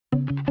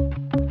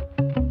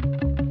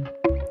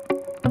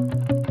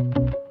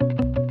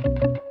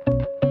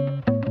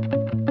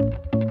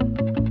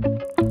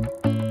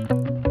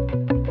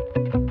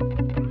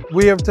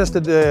We have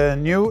tested the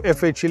new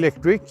FH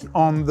Electric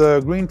on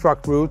the Green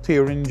Truck route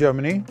here in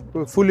Germany,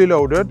 fully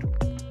loaded.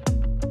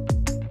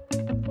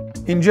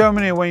 In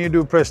Germany, when you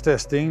do press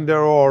testing,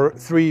 there are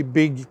 3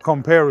 big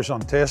comparison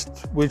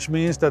tests, which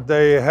means that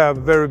they have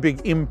very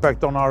big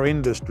impact on our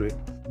industry.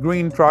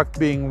 Green Truck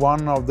being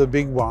one of the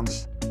big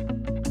ones.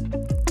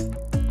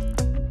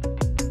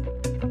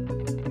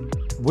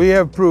 We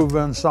have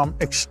proven some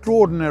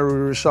extraordinary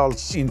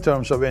results in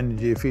terms of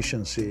energy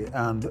efficiency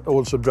and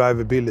also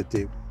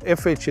drivability.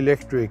 FH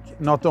Electric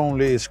not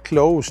only is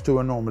close to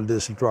a normal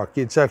diesel truck,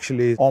 it's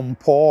actually on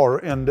par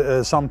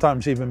and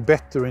sometimes even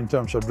better in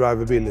terms of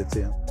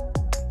drivability.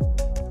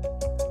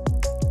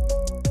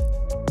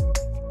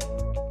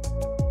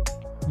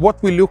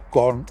 What we look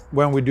on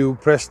when we do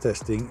press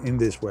testing in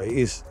this way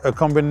is a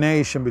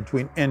combination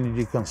between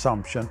energy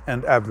consumption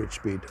and average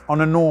speed.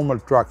 On a normal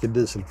truck, a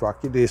diesel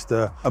truck, it is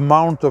the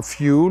amount of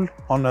fuel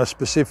on a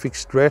specific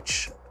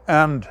stretch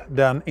and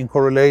then in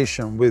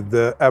correlation with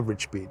the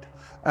average speed.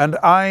 And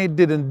I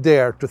didn't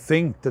dare to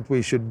think that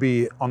we should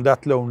be on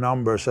that low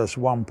numbers as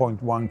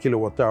 1.1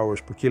 kilowatt hours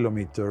per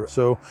kilometer.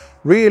 So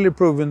really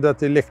proving that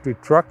the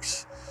electric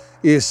trucks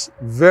is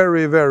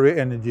very, very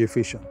energy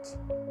efficient.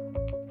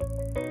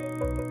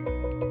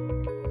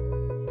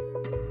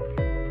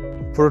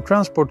 For a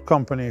transport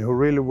company who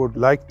really would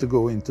like to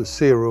go into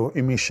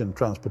zero-emission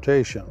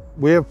transportation,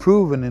 we have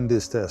proven in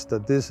this test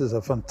that this is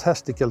a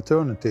fantastic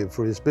alternative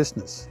for his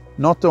business,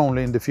 not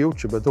only in the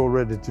future but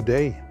already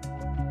today.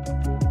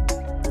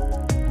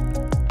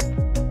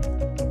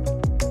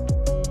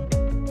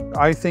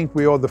 I think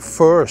we are the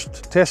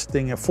first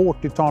testing a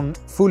 40-ton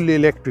fully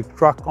electric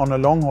truck on a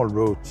long-haul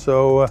route.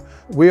 So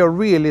we are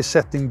really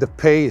setting the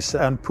pace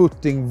and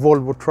putting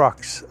Volvo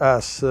Trucks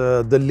as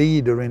the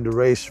leader in the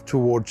race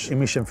towards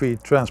emission-free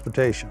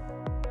transportation.